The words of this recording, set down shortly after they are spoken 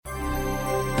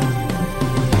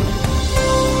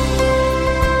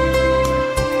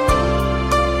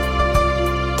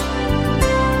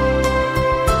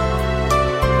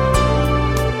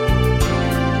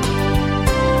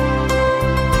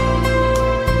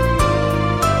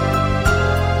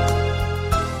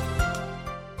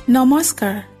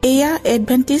নমস্কাৰ, এয়া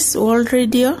Adventist world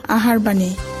radio'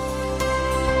 আহাৰবাণী।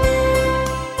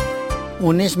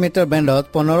 19 metre বেণ্ডত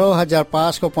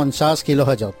 15,550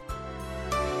 কিলোহাৰ্টজত।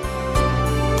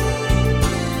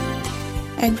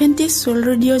 Adventist world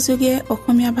radio' যোগে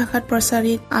অসমীয়া ভাষাত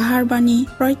প্ৰচাৰিত আহাৰবাণী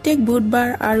প্ৰত্যেক বুধবাৰ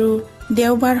আৰু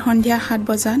দেওবাৰ সন্ধিয়া 7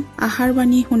 বজাত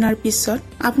আহাৰবাণী শুনাৰ পিছত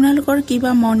আপোনালোকৰ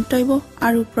কিবা মন্তব্য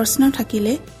আৰু প্ৰশ্ন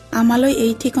থাকিলে আমালৈ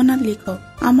এই ঠিকনাত লিখক।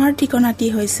 আমাৰ ঠিকনাটি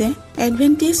হৈছে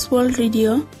Adventist world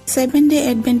radio', 7th Day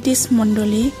Adventist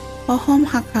মণ্ডলী, অসম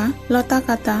শাখা,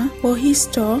 লতাকাটা,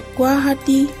 বশিষ্ঠ,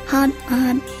 গুৱাহাটী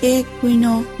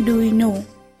 781029।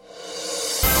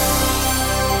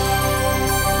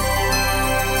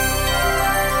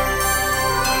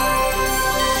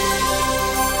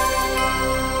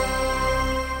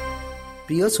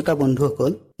 প্ৰিয় শ্ৰোতা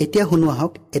বন্ধুসকল, এতিয়া শুনো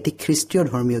আহক এটি খ্ৰীষ্টীয়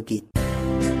ধৰ্মীয় গীত।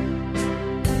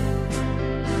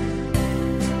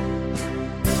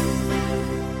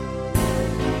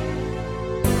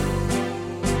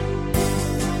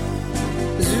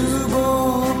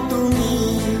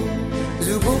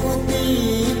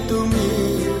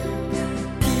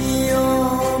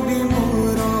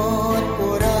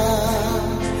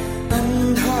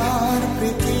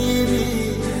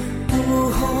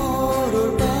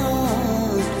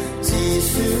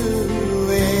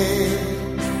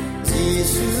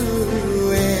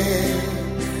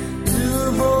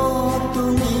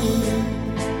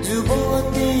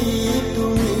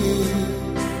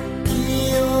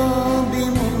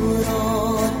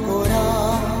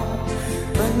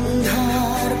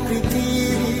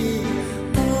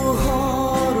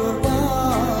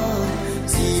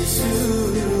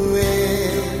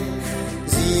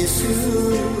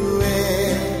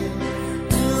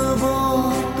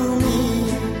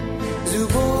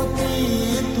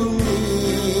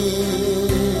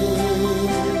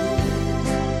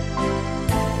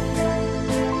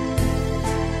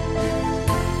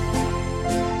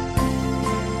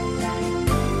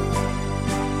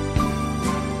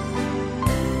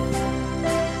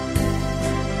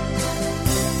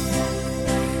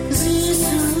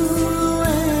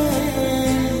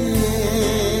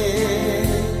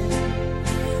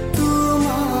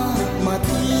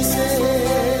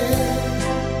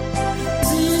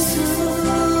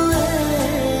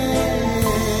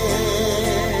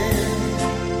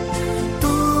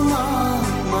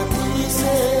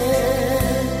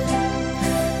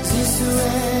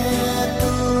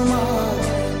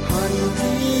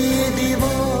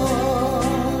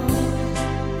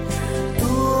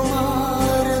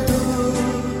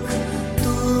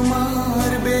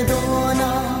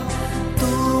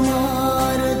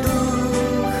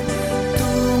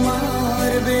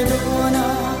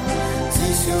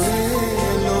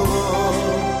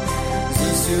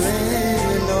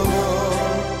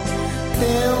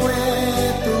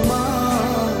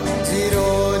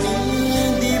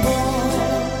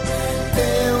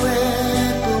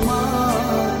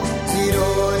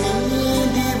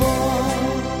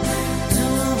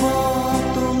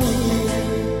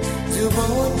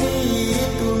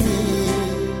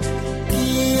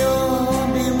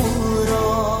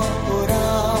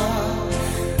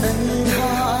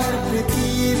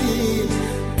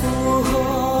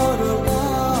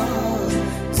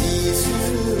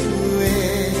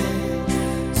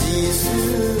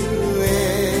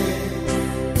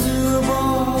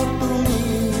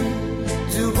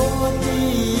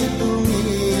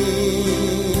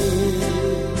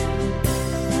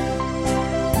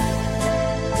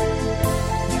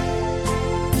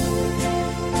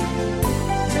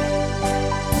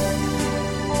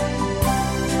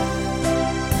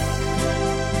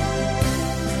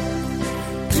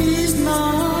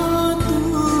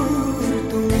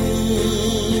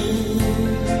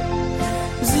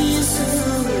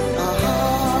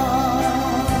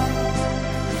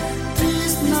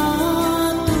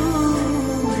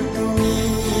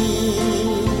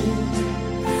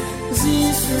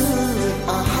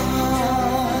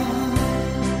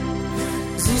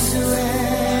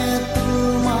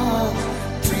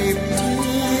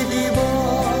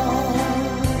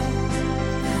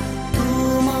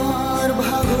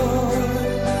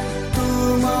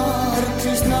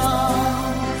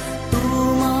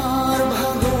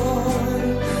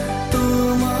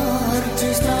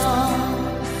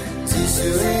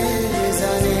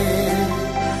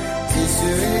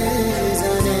 Jesue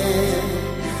জানে,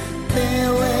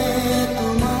 তেৱে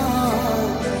তোমাৰ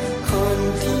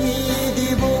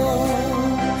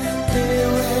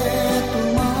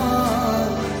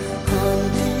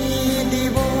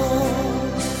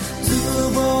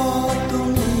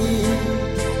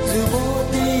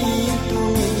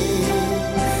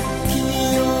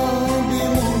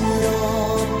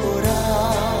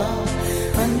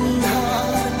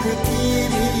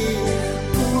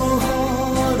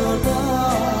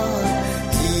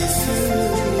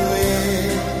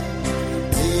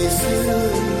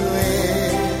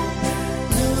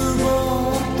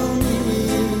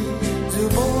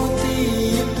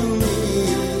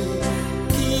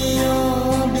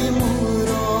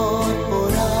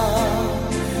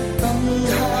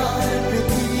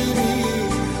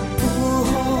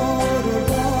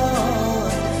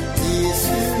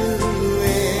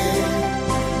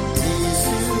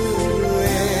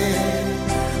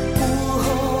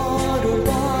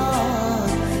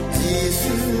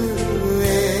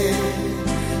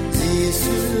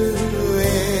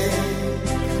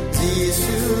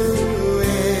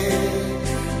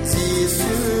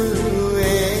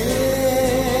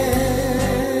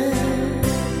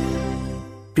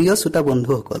প্ৰিয় শ্ৰোতা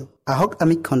বন্ধুসকল, আহক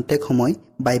আমি খন্তেক সময়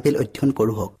বাইবেল অধ্যয়ন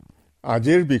কৰোঁ।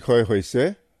 আজিৰ বিষয় হৈছে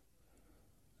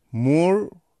মোৰ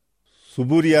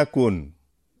চুবুৰীয়া কোন।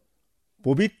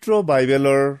 পবিত্ৰ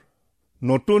বাইবেলৰ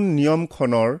নতুন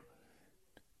নিয়মখনৰ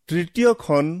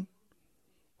 3খন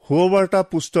সুবাৰ্তা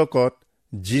পুস্তকত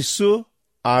যীশু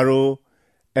আৰু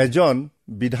এজন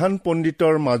বিধান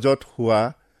পণ্ডিতৰ মাজত হোৱা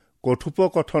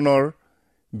কথোপকথনৰ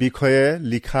বিষয়ে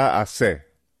লিখা আছে।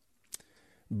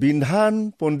 বিধান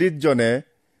পণ্ডিতজনে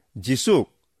যীশুক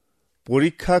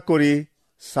পৰীক্ষা কৰি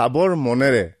চাবৰ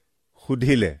মনেৰে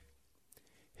সুধিলে,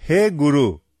 হে গুৰু,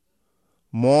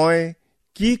 মই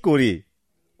কি কৰি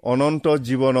অনন্ত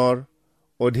জীৱনৰ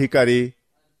অধিকাৰী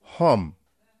হ'ম?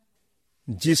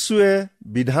 যীশুৱে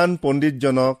বিধান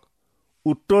পণ্ডিতজনক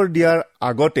উত্তৰ দিয়াৰ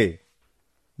আগতে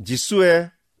যীশুৱে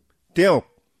তেওঁক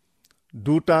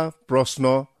 2টা প্ৰশ্ন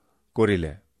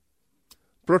কৰিলে।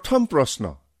 প্ৰথম প্ৰশ্ন,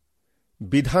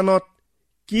 বিধানত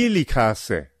কি লিখা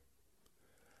আছে?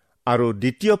 আৰু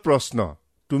দ্বিতীয় প্ৰশ্ন,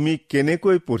 তুমি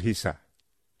কেনেকৈ পঢ়িছা?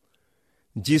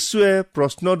 যীশুৱে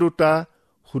প্ৰশ্ন 2টা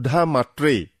সোধা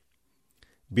মাত্ৰেই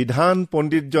বিধান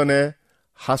পণ্ডিতজনে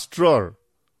শাস্ত্ৰৰ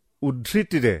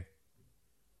উদ্ধৃতিৰে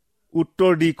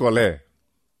উত্তৰ দি ক'লে,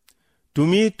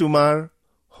 তুমি তোমাৰ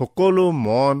সকলো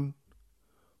মন,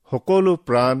 সকলো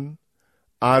প্ৰাণ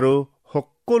আৰু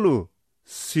সকলো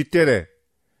চিতেৰে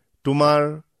তোমাৰ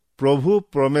প্ৰভু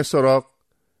পৰমেশ্বৰক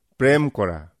প্ৰেম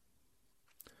কৰা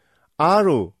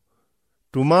আৰু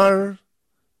তোমাৰ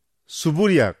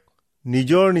চুবুৰীয়াক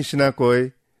নিজৰ নিচিনাকৈ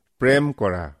প্ৰেম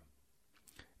কৰা।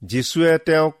 যীশুৱে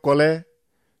তেওঁক ক'লে,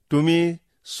 তুমি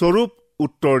স্বৰূপ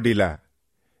উত্তৰ দিলা,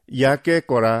 ইয়াকে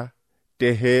কৰা,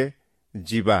 তেহে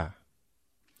জীৱা।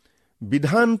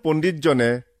 বিধান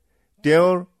পণ্ডিতজনে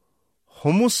তেওঁৰ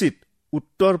সমুচিত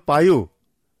উত্তৰ পায়ো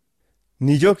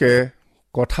নিজকে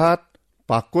কথাত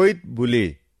পাকৈত বুলি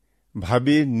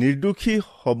ভাবি নিৰ্দোষী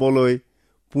হ'বলৈ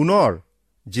পুনৰ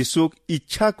যীশুক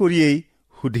ইচ্ছা কৰিয়েই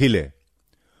সুধিলে,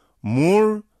 মোৰ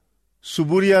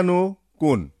চুবুৰীয়ানো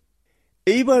কোন?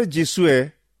 এইবাৰ যীশুৱে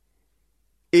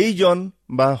এইজন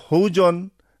বা সৌজন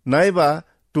নাইবা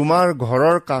তোমাৰ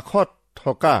ঘৰৰ কাষত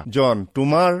থকা জন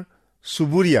তোমাৰ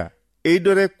চুবুৰীয়া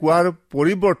এইদৰে কোৱাৰ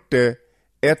পৰিৱৰ্তে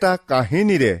এটা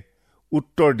কাহিনীৰে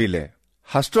উত্তৰ দিলে।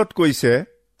 শাস্ত্ৰত কৈছে,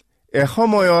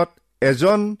 এসময়ত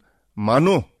এজন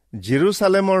মানুহ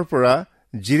জেৰুচালেমৰ পৰা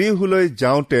জিৰিহোলৈ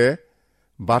যাওঁতে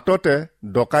বাটতে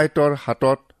ডকাইতৰ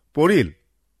হাতত পৰিল।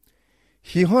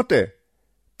 সিহঁতে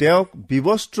তেওঁক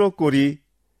বিবস্ত্ৰ কৰি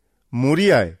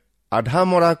মৰিয়াই আধা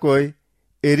মৰাকৈ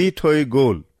এৰি থৈ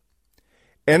গ'ল।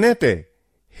 এনেতে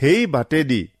সেই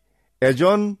বাটেদি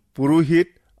এজন পুৰোহিত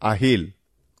আহিল।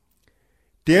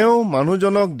 তেওঁ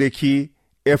মানুহজনক দেখি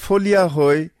এফলীয়া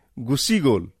হৈ গুচি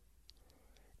গ'ল।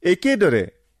 একেদৰে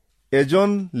এজন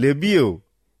লেবীয়েও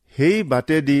সেই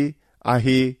বাটেদি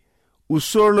আহি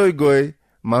ওচৰলৈ গৈ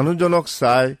মানুহজনক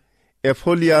চাই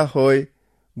এফলীয়া হৈ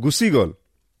গুচি গ'ল।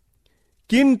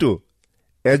 কিন্তু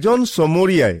এজন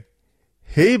চমৰীয়াই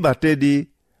সেই বাটেদি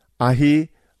আহি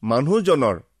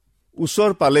মানুহজনৰ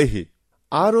ওচৰ পালেহি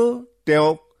আৰু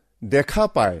তেওঁক দেখা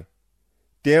পাই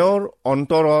তেওঁৰ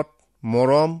অন্তৰত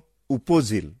মৰম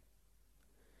উপজিল।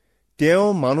 তেওঁ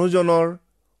মানুহজনৰ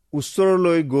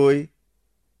ওচৰলৈ গৈ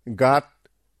গাত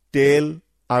তেল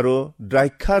আৰু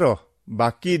দ্ৰাক্ষাৰস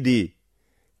বাকি দি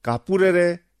কাপোৰেৰে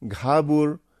ঘাবোৰ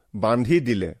বান্ধি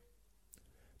দিলে।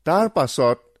 তাৰ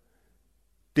পাছত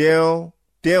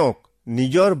তেওঁক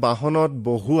নিজৰ বাহনত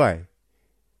বহুৱাই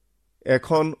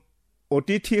এখন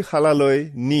অতিথিশালালৈ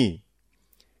নি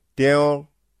তেওঁ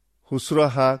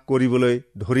শুশ্ৰূষা কৰিবলৈ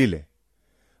ধৰিলে।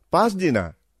 পাছদিনা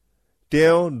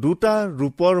তেওঁ 2টা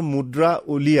ৰূপৰ মুদ্ৰা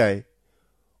উলিয়াই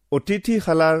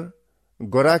অতিথিশালাৰ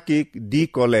গৰাকীক দি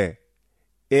ক'লে,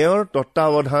 এওঁৰ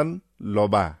তত্বাৱধান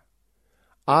ল'বা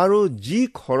আৰু যি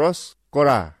খৰচ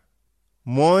কৰা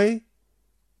মই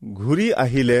ঘূৰি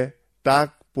আহিলে তাক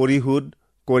পৰিশোধ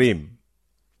কৰিম।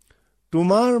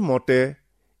 তোমাৰ মতে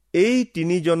এই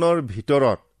 3জনৰ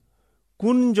ভিতৰত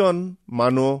কোনজন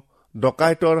মানুহ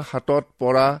ডকাইতৰ হাতত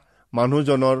পৰা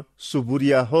মানুহজনৰ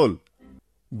চুবুৰীয়া হ'ল?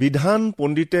 বিধান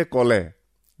পণ্ডিতে ক'লে,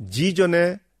 যিজনে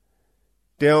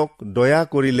তেওঁক দয়া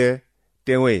কৰিলে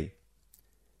তেওঁৱেই।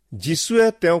 যীশুৱে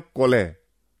তেওঁক ক'লে,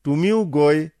 তুমিও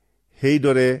গৈ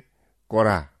সেইদৰে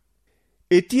কৰা।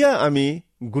 এতিয়া আমি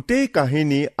গোটেই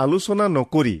কাহিনী আলোচনা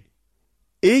নকৰি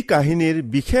এই কাহিনীৰ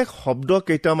বিশেষ শব্দ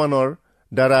কেইটামানৰ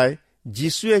দ্বাৰাই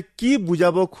যীশুৱে কি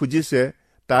বুজাব খুজিছে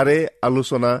তাৰে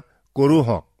আলোচনা কৰোঁ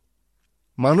হওক।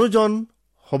 মানুহজন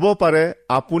হ'ব পাৰে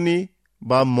আপুনি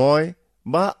বা মই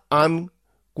বা আন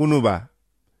কোনোবা।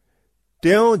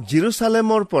 তেওঁ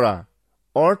জেৰুচালেমৰ পৰা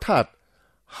অৰ্থাৎ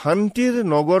শান্তিৰ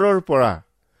নগৰৰ পৰা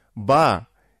বা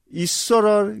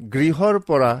ঈশ্বৰৰ গৃহৰ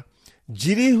পৰা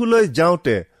জিৰিহোলৈ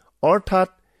যাওঁতে, অৰ্থাৎ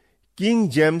কিং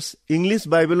জেমছ ইংলিছ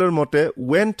বাইবেলৰ মতে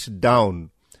ৱেণ্ট ডাউন,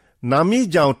 নামি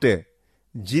যাওঁতে,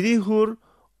 জিৰিহোৰ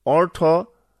অৰ্থ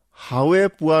হাৱে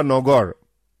পোৱা নগৰ।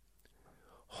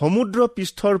 সমুদ্ৰ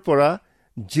পৃষ্ঠৰ পৰা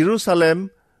জেৰুচালেম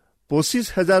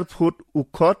 25,000 ফুট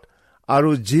ওখত আৰু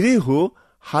জিৰিহো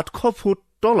 700 ফুট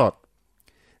তলত।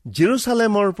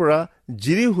 জেৰুচালেমৰ পৰা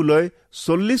জিৰিহোলৈ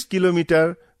 40 কিলোমিটাৰ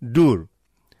দূৰ।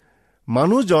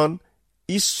 মানুহজন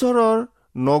ঈশ্বৰৰ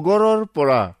নগৰৰ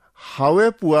পৰা হাৱে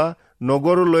পোৱা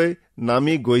নগৰলৈ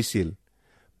নামি গৈছিল।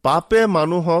 পাপে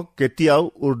মানুহক কেতিয়াও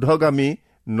ঊৰ্ধ্বগামী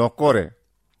নকৰে।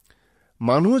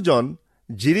 মানুহজন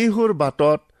জিৰিহোৰ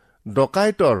বাটত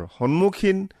ডকাইতৰ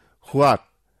সন্মুখীন হোৱাত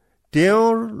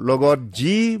তেওঁৰ লগত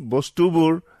যি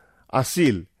বস্তুবোৰ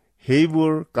আছিল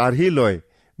সেইবোৰ কাঢ়ি লৈ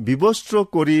বিবস্ত্ৰ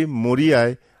কৰি মৰিয়াই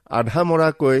আধা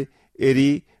মৰাকৈ এৰি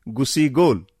গুচি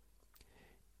গ'ল।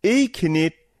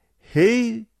 এইখিনিত সেই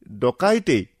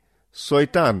ডকাইতেই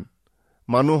শয়তান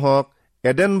মানুহক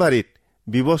এডেনবাৰীত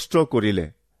বিবস্ত্ৰ কৰিলে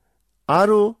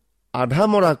আৰু আধা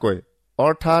মৰাকৈ,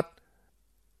 অৰ্থাৎ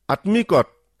আত্মিকত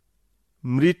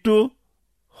মৃত্যু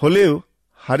হলেও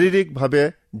শাৰীৰিকভাৱে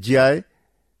জীয়াই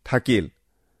থাকিল।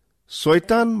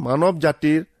 শয়তান মানৱ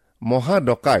জাতিৰ মহা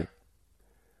ডকাই।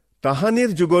 তাহানিৰ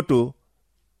যুগতো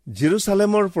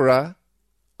জেৰুচালেমৰ পৰা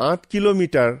 8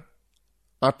 কিলোমিটাৰ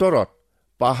আঁতৰত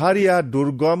পাহাৰীয়া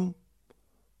দুৰ্গম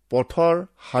পথৰ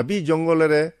হাবি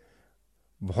জংঘলেৰে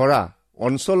ভৰা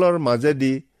অঞ্চলৰ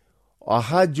মাজেদি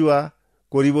অহা যোৱা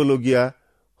কৰিবলগীয়া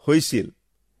হৈছিল।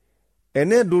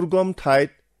 এনে দুৰ্গম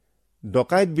ঠাইত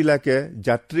ডকাইতবিলাকে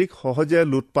যাত্ৰীক সহজে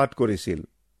লুটপাট কৰিছিল।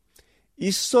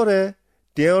 ঈশ্বৰে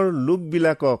তেওঁৰ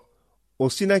লোকবিলাকক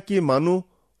অচিনাকি মানুহ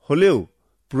হলেও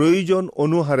প্ৰয়োজন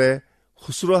অনুসাৰে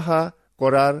শুশ্ৰূষা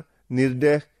কৰাৰ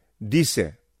নিৰ্দেশ দিছে।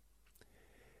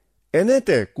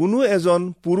 এনেতে কোনো এজন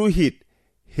পুৰোহিত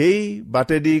সেই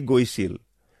বাটেদি গৈছিল।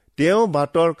 তেওঁ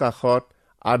বাটৰ কাষত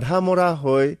আধা মৰা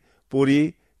হৈ পৰি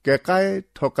কেকাই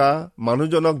থকা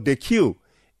মানুহজনক দেখিও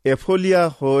এফলীয়া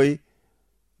হৈ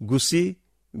গুচি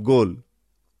গ'ল।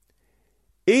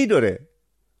 এইদৰে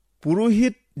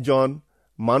পুৰোহিতজন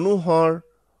মানুহৰ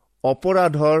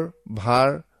অপৰাধৰ ভাৰ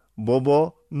বব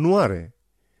নোৱাৰে।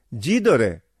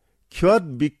 যিদৰে ক্ষত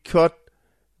বিক্ষত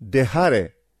দেহাৰে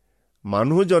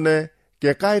মানুহজনে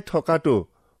কেকাই থকাটো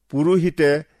পুৰোহিতে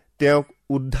তেওঁক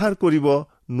উদ্ধাৰ কৰিব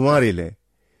নোৱাৰিলে,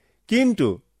 কিন্তু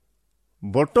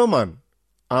বৰ্তমান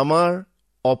আমাৰ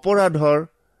অপৰাধৰ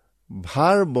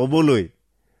ভাৰ ববলৈ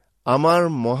আমাৰ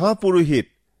মহাপুৰোহিত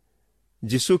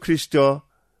যীশুখ্ৰীষ্ট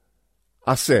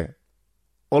আছে।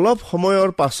 অলপ সময়ৰ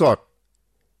পাছত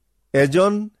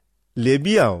এজন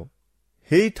লেবীয়াও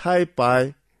সেই ঠাই পাই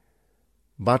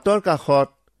বাটৰ কাষত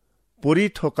পৰি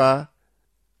থকা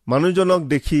মানুহজনক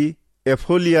দেখি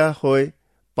এফলীয়া হৈ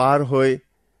পাৰ হৈ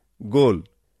গ'ল।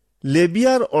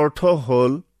 লেবীয়াৰ অৰ্থ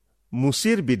হ'ল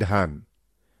মুচিৰ বিধান,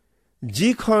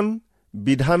 যিখন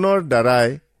বিধানৰ দ্বাৰাই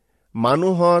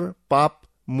মানুহৰ পাপ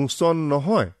মোচন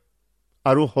নহয়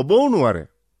আৰু হ'বও নোৱাৰে।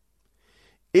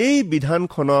 এই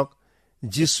বিধানখনক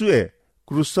যীশুৱে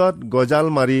ক্ৰুচত গজাল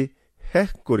মাৰি শেষ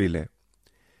কৰিলে।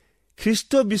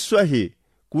 খ্ৰীষ্ট বিশ্বাসী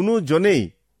কোনো জনেই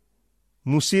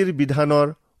মুচিৰ বিধানৰ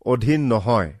অধীন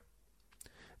নহয়।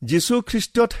 যীশু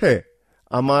খ্ৰীষ্টতহে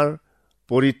আমাৰ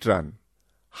পৰিত্ৰাণ।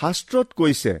 শাস্ত্ৰত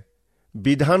কৈছে,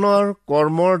 বিধানৰ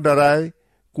কৰ্মৰ দ্বাৰাই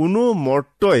কোনো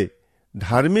মৰ্ত্যই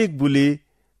ধাৰ্মিক বুলি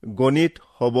গণিত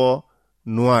হ'ব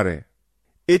নোৱাৰে।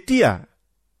 এতিয়া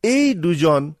এই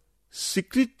দুজন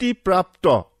স্বীকৃতিপ্ৰাপ্ত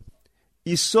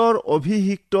ঈশ্বৰ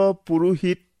অভিষিক্ত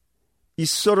পুৰোহিত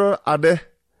ঈশ্বৰৰ আদেশ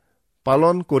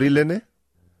পালন কৰিলেনে?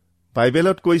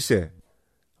 বাইবেলত কৈছে,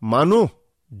 মানুহ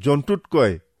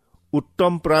জন্তুতকৈ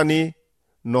উত্তম প্ৰাণী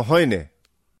নহয়নে?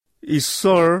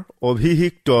 ঈশ্বৰ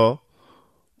অভিষিক্ত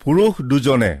পুৰুষ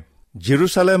দুজনে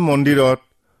জেৰুচালেম মন্দিৰত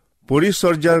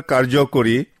পৰিচৰ্যাৰ কাৰ্য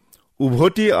কৰি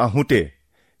উভতি আহোঁতে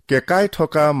কেকাই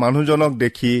থকা মানুহজনক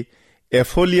দেখি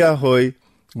এফলীয়া হৈ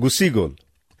গুচি গ'ল।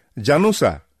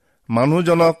 জানোচা,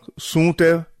 মানুহজনক চুওঁতে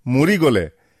মৰি গ'লে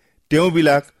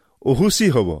তেওঁবিলাক অহুচি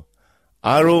হ'ব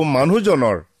আৰু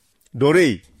মানুহজনৰ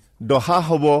দৰেই দহা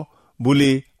হ'ব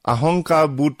বুলি আশংকা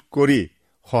বোধ কৰি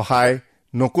সহায়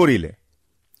নকৰিলে।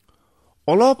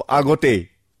 অলপ আগতেই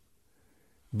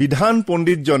বিধান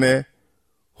পণ্ডিতজনে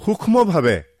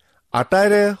সূক্ষ্মভাৱে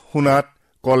আটাইৰে শুনাত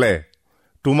ক'লে,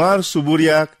 তোমাৰ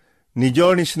চুবুৰীয়াক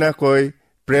নিজৰ নিচিনাকৈ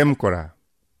প্ৰেম কৰা।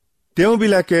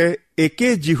 তেওঁবিলাকে একে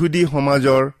যিহুদী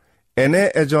সমাজৰ এনে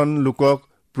এজন লোকক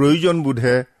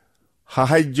প্ৰয়োজনবোধে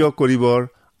সাহায্য কৰিবৰ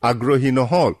আগ্ৰহী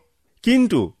নহল।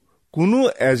 কিন্তু কোনো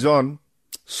এজন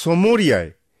চমৰীয়াই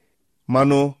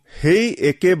মানুহ সেই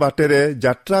একে বাটেৰে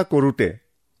যাত্ৰা কৰোঁতে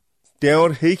তেওঁৰ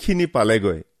সেইখিনি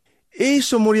পালেগৈ। এই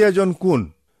চমৰীয়াজন কোন?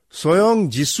 স্বয়ং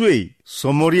যীশুৱেই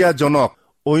চমৰীয়াজনক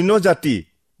অন্য জাতি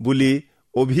বুলি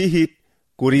অভিহিত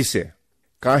কৰিছে।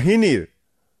 কাহিনীৰ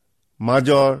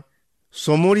মাজৰ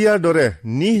চমৰীয়াৰ দৰে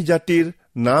নিজ জাতিৰ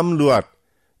নাম লোৱাত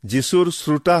যীশুৰ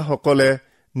শ্ৰোতাসকলে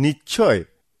নিশ্চয়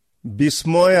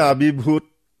বিস্ময় আবিৰ্ভূত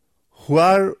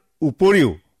হোৱাৰ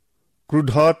উপৰিও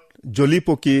ক্ৰোধত জ্বলি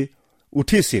পকি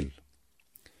উঠিছিল।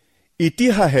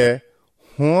 ইতিহাসে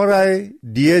সোঁৱৰাই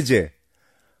দিয়ে যে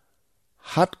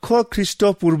 700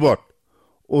 খ্ৰীষ্টপূৰ্বত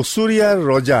অছুৰিয়াৰ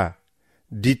ৰজা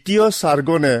দ্বিতীয়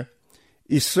ছাৰ্গনে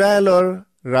ইছৰাইলৰ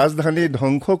ৰাজধানী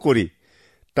ধ্বংস কৰি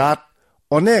তাত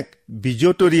অনেক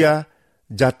বিজতৰীয়া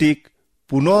জাতিক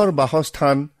পুনৰ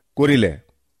বাসস্থান কৰিলে।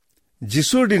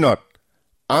 যীশুৰ দিনত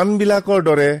আনবিলাকৰ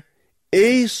দৰে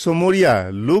এই চমৰীয়া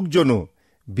লোকজনো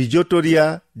বিজতৰীয়া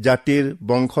জাতিৰ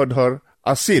বংশধৰ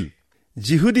আছিল।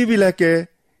 যিহুদীবিলাকে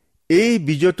এই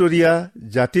বিজতৰীয়া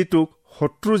জাতিটোক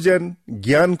শত্ৰু যেন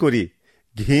জ্ঞান কৰি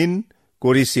ঘৃণ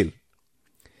কৰিছিল।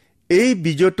 এই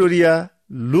বিজতৰীয়া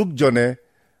লোকজনে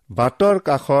বাটৰ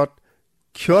কাষত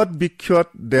ক্ষত বিক্ষত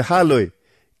দেহা লৈ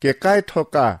কেকাই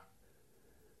থকা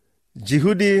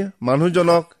যিহুদী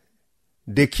মানুহজনক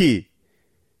দেখি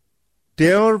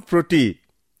তেওঁৰ প্ৰতি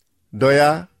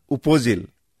দয়া উপজিল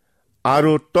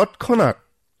আৰু তৎক্ষণাৎ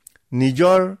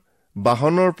নিজৰ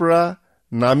বাহনৰ পৰা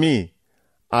নামি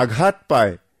আঘাত পাই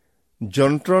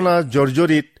যন্ত্ৰণা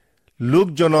জৰ্জৰিত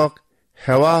লোকজনক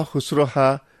সেৱা শুশ্ৰূষা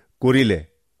কৰিলে।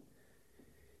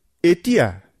 এতিয়া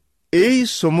এই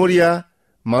চমৰীয়া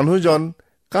মানুহজন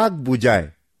কাক বুজায়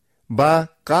বা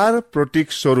কাৰ প্ৰতীক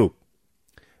স্বৰূপ?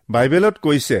 বাইবেলত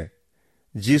কৈছে,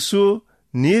 যীশু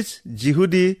নিজ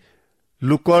যিহুদী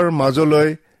লোকৰ মাজলৈ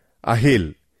আহিল,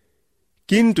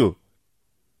 কিন্তু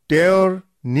তেওঁৰ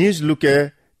নিজ লোকে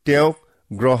তেওঁক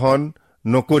গ্ৰহণ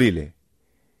নকৰিলে।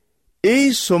 এই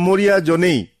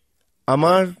চমৰীয়াজনেই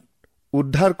আমাৰ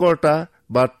উদ্ধাৰকৰ্তা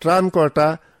বা ত্ৰাণকৰ্তা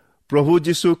প্ৰভু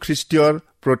যীশু খ্ৰীষ্টৰ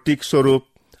প্ৰতীক স্বৰূপ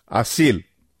আছিল।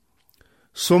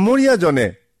 চমৰীয়াজনে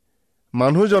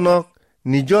মানুহজনক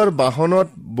নিজৰ বাহনত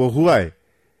বহুৱাই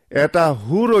এটা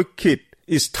সুৰক্ষিত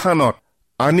স্থানত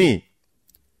আনি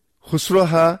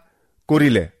শুশ্ৰূষা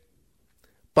কৰিলে।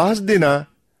 পাছদিনা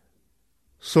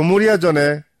চমৰীয়াজনে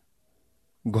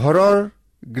ঘৰৰ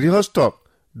গৃহস্থক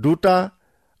 2টা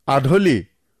আধলি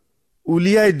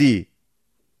উলিয়াই দি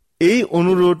এই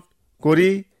অনুৰোধ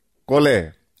কৰি ক'লে,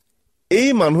 এই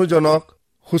মানুহজনক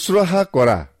শুশ্ৰূষা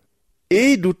কৰা।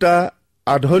 এই 2টা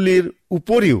আধলিৰ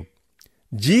উপৰিও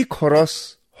যি খৰচ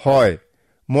হয়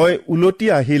মই উলটি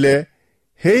আহিলে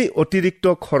সেই অতিৰিক্ত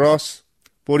খৰচ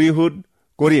পৰিশোধ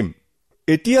কৰিম।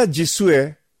 এতিয়া যীশুৱে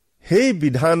সেই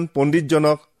বিধান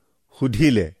পণ্ডিতজনক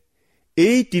সুধিলে,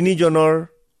 এই 3জনৰ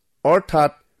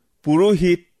অৰ্থাৎ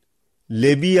পুৰোহিত,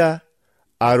 লেবিয়া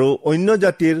আৰু অন্য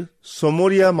জাতিৰ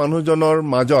চমৰীয়া মানুহজনৰ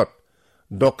মাজত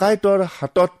ডকাইতৰ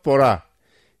হাতত পৰা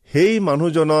সেই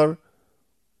মানুহজনৰ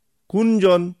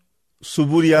কোনজন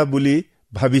চুবুৰীয়া বুলি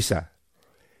ভাবিছা?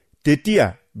 তেতিয়া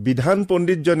বিধান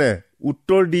পণ্ডিতজনে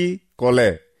উত্তৰ দি ক'লে,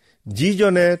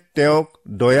 যিজনে তেওঁক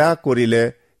দয়া কৰিলে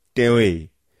তেওঁৱেই।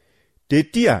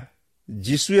 তেতিয়া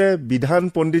যীশুৱে বিধান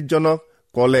পণ্ডিতজনক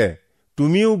ক'লে,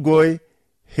 তুমিও গৈ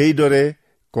সেইদৰে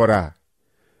কৰা।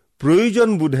 প্ৰয়োজন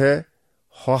বোধে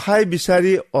সহায়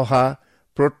বিচাৰি অহা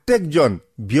প্ৰত্যেকজন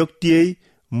ব্যক্তিয়েই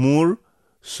মোৰ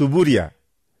চুবুৰীয়া।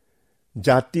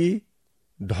 জাতি,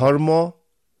 ধৰ্ম,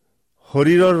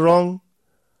 শৰীৰৰ ৰং,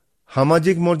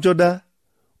 সামাজিক মৰ্যাদা,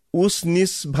 উচ্চ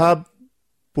নিচ ভাৱ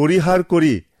পৰিহাৰ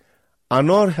কৰি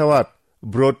আনৰ সেৱাত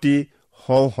ব্ৰতী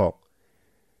হওক।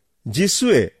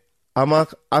 যীশুৱে আমাক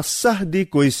আশ্বাস দি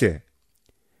কৈছে,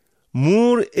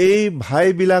 মোৰ এই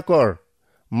ভাইবিলাকৰ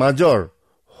মাজৰ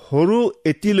সৰু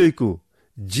এটিলৈকো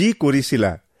যি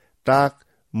কৰিছিলা তাক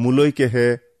মোলৈকেহে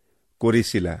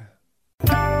কৰিছিলা।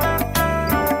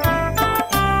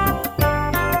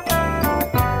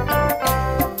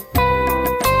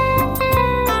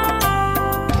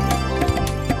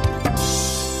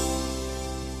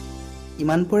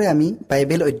 ইমানপৰে আমি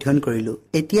বাইবেল অধ্যয়ন কৰিলো।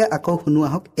 এতিয়া আকৌ শুনো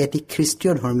আহক এটি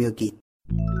খ্ৰীষ্টীয় ধৰ্মীয় গীত।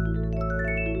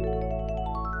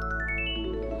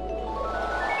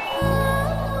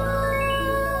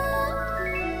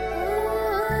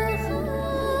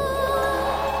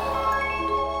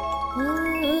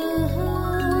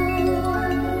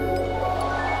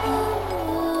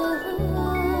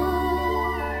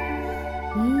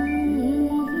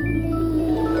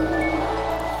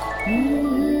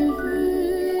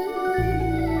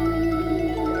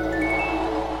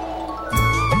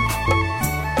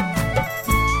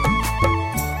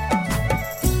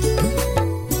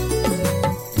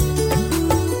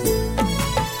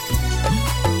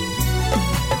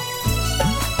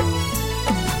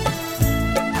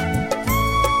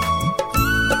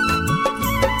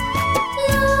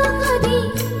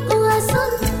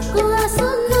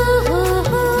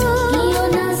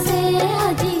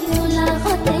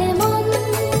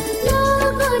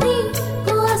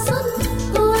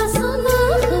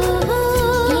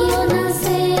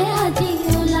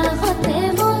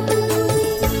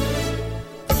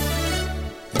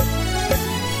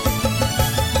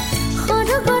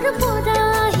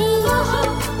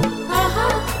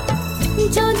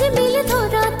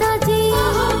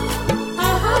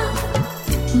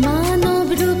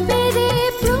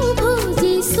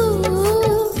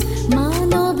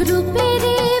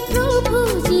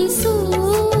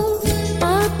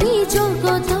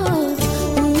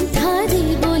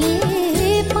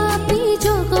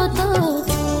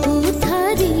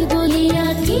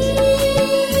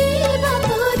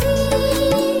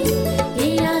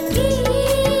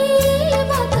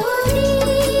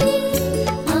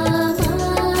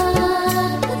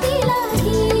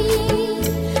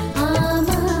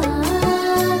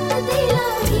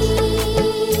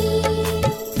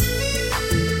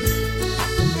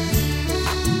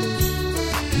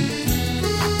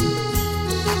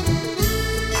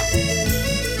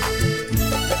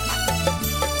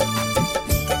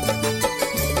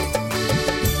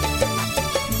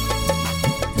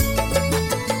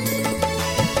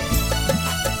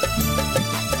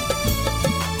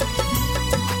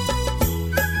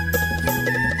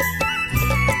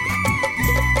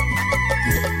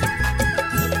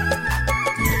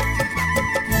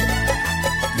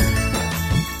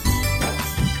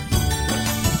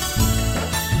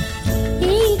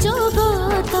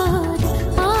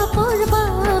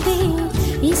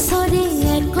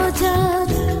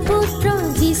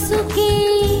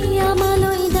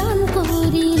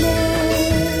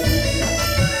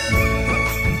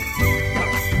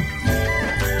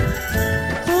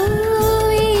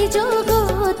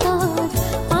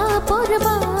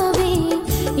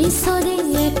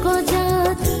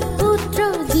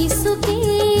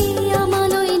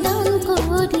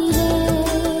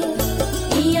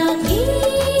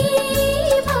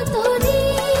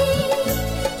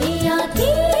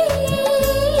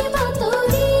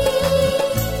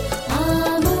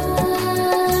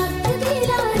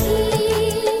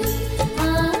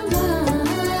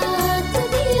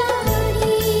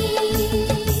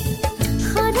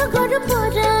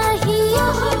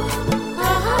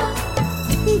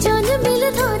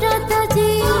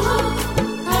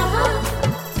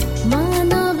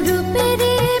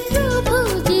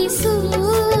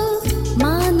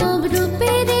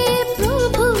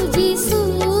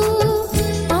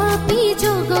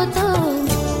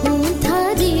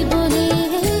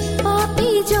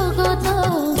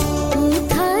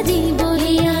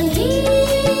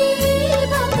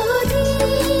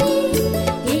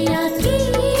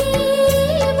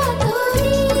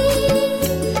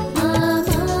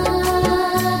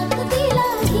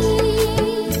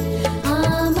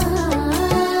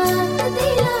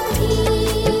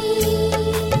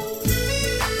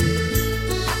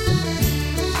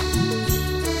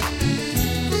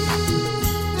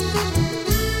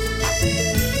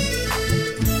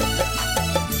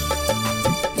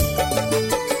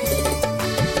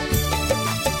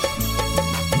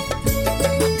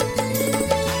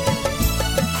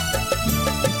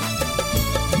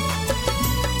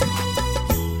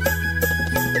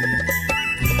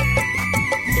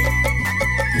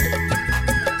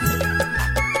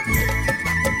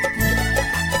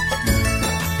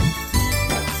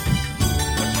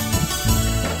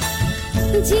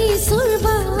 যিচুৰ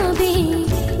বাবে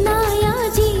নাই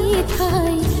আজি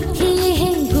ঠাই,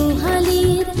 সেয়েহে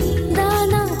গোহালিৰ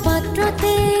দানা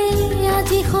পাত্ৰতে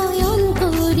আজি শয়ন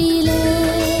কৰিলে।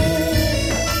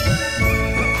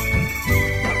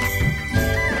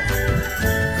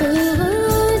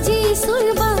 যিচুৰ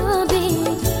বাবে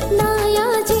নাই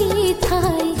আজি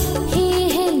ঠাই,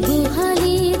 সেয়েহে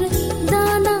গোহালিৰ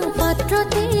দানা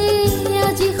পাত্ৰতে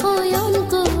আজি শয়ন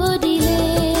কৰিলে।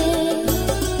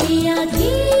 এয়া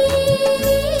কি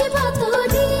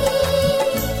বাতৰি,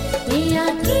 এয়া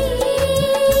কি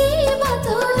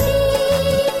বাতৰি,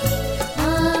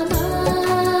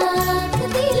 আমাক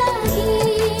দিলাহি,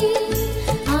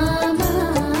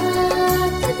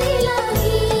 আমাক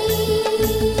দিলাহি।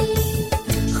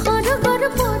 সৰগৰ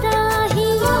পৰাহি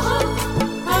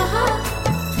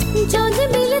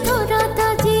জন্মিল ধৰাত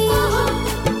আজি,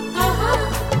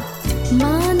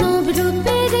 মানৱ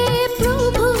ৰূপেৰে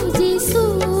প্ৰভু যীশু,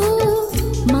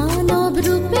 মানৱ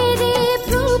ৰূপেৰে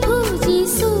প্ৰভু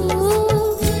যীশু,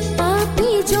 পাপী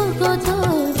জগতত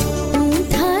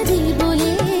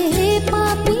উদ্ধাৰিবলে,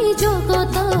 পাপী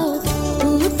জগতত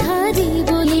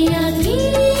উদ্ধাৰিবলে। আজি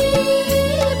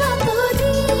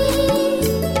বাতৰি,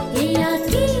 এয়া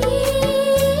কি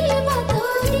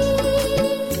বাতৰি,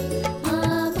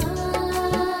 আমাক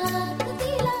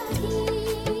দিলাহি,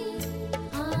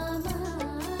 আমাক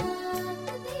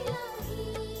দিলাহি।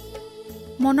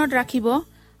 মনত ৰাখিব,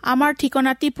 আমাৰ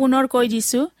ঠিকনাটি পুনৰ কৈ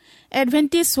দিছো।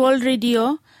 Adventist world radio',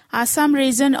 Assam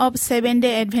region of seven day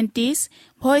Adventist,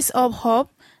 voice of hope,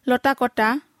 Latakata,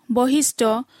 Basistha,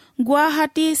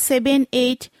 Guwahati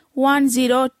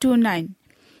 781029।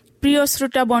 প্ৰিয়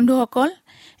শ্ৰোতা বন্ধুসকল,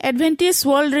 এডভেণ্টিজ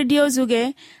ৱৰ্ল্ড ৰেডিঅ' যোগে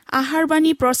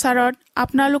আহাৰবাণী প্ৰচাৰত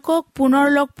আপোনালোকক পুনৰ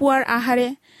লগ পোৱাৰ আশাৰে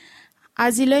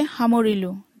আজিলৈ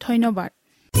সামৰিলো। ধন্যবাদ।